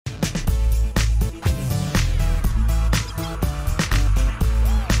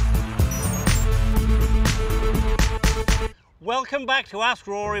Welcome back to Ask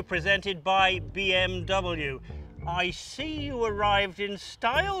Rory, presented by BMW. I see you arrived in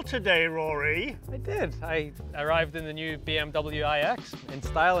style today, Rory. I did. I arrived in the new BMW iX in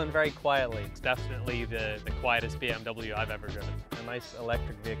style and very quietly. It's definitely the quietest BMW I've ever driven. A nice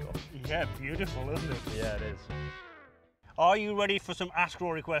electric vehicle. Yeah, beautiful, isn't it? Yeah, it is. Are you ready for some Ask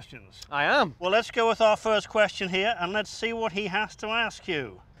Rory questions? I am. Well, let's go with our first question here and let's see what he has to ask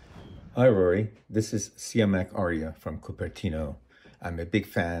you. Hi Rory, this is Siamak Arya from Cupertino. I'm a big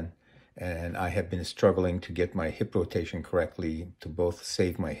fan and I have been struggling to get my hip rotation correctly to both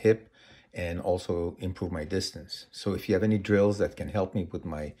save my hip and also improve my distance. So if you have any drills that can help me with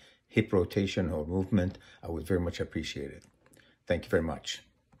my hip rotation or movement, I would very much appreciate it. Thank you very much.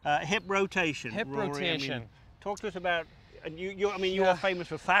 Hip rotation. Hip Rory, rotation. I mean, talk to us about, and you're famous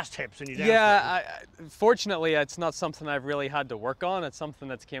for fast hips and you Fortunately, it's not something I've really had to work on. It's something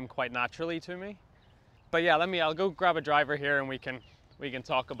that's came quite naturally to me. But yeah, I'll go grab a driver here and we can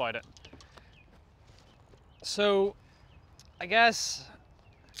talk about it. So, I guess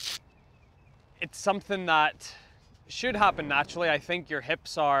it's something that should happen naturally. I think your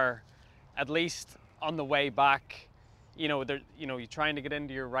hips are at least on the way back. You're trying to get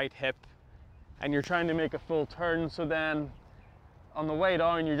into your right hip and you're trying to make a full turn. So then on the way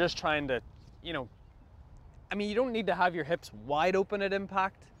down, you're just trying to, you don't need to have your hips wide open at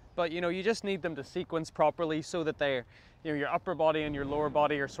impact, but you just need them to sequence properly so that they're, your upper body and your lower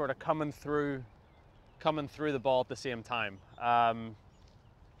body are sort of coming through the ball at the same time.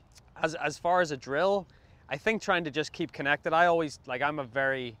 As far as a drill, I think trying to just keep connected. Feel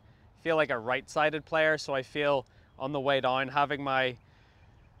like a right-sided player, so I feel on the way down having my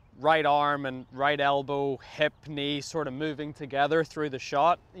right arm and right elbow, hip, knee sort of moving together through the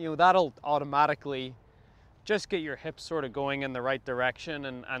shot. That'll automatically just get your hips sort of going in the right direction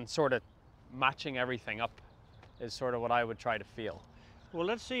and sort of matching everything up is sort of what I would try to feel. Well,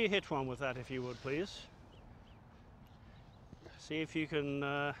 let's see you hit one with that, if you would, please. See if you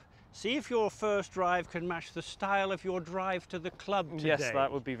can, see if your first drive can match the style of your drive to the club today. Yes,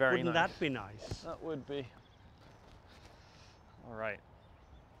 that would be very Wouldn't nice. that be nice? That would be. All right.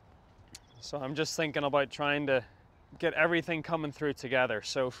 So I'm just thinking about trying to get everything coming through together.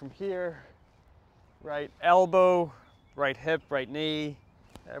 So from here, right elbow, right hip, right knee,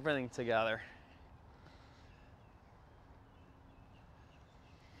 everything together.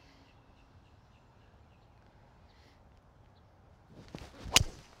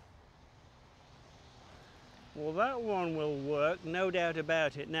 Well, that one will work, no doubt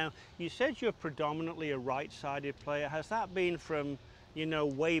about it. Now, you said you're predominantly a right-sided player. Has that been from,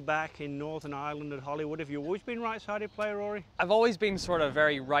 way back in Northern Ireland at Hollywood? Have you always been right-sided player, Rory? I've always been sort of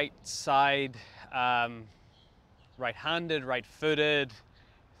very right side, right-handed, right-footed,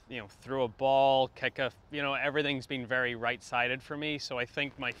 throw a ball, kick everything's been very right-sided for me. So I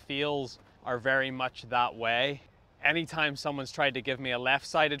think my feels are very much that way. Anytime someone's tried to give me a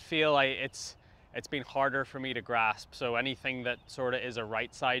left-sided feel, it's been harder for me to grasp. So anything that sort of is a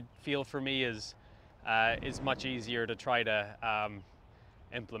right side feel for me is much easier to try to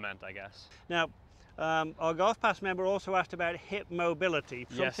implement, I guess. Now, our GolfPass member also asked about hip mobility,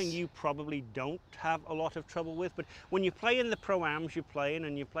 something Yes. you probably don't have a lot of trouble with, but when you play in the pro-ams you play in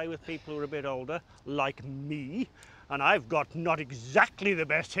and you play with people who are a bit older, like me, and I've got not exactly the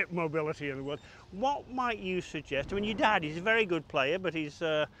best hip mobility in the world, what might you suggest? I mean, your dad, he's a very good player, but he's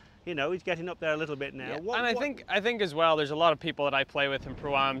he's getting up there a little bit now. Yeah. I think as well, there's a lot of people that I play with in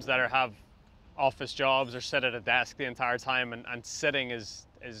pro-ams that have office jobs or sit at a desk the entire time, and sitting is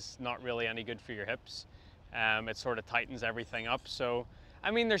not really any good for your hips. It sort of tightens everything up. So,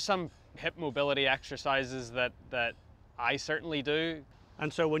 there's some hip mobility exercises that I certainly do.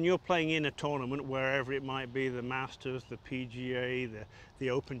 And so when you're playing in a tournament, wherever it might be, the Masters, the PGA, the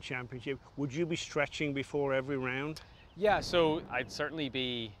Open Championship, would you be stretching before every round? Yeah, so I'd certainly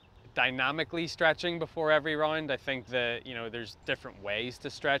be dynamically stretching before every round. I think that, there's different ways to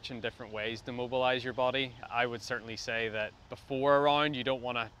stretch and different ways to mobilize your body. I would certainly say that before a round, you don't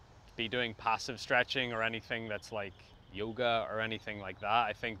want to be doing passive stretching or anything that's like yoga or anything like that.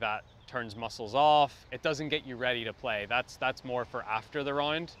 I think that turns muscles off. It doesn't get you ready to play. That's more for after the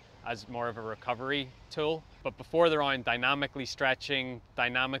round as more of a recovery tool. But before the round, dynamically stretching,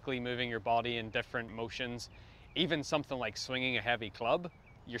 dynamically moving your body in different motions, even something like swinging a heavy club,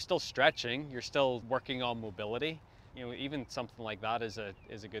 you're still stretching, you're still working on mobility. Even something like that is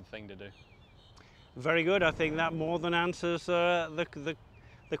a good thing to do. Very good. I think that more than answers the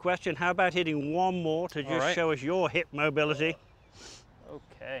question. How about hitting one more to just show us your hip mobility?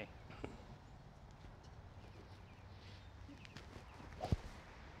 Okay.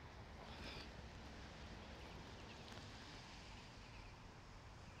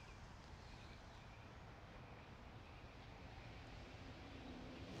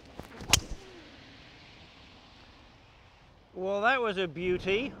 Well, that was a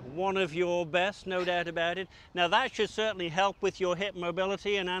beauty, one of your best, no doubt about it. Now that should certainly help with your hip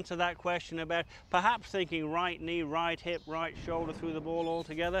mobility and answer that question about perhaps thinking right knee, right hip, right shoulder through the ball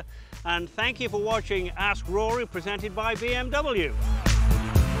altogether. And thank you for watching Ask Rory, presented by BMW.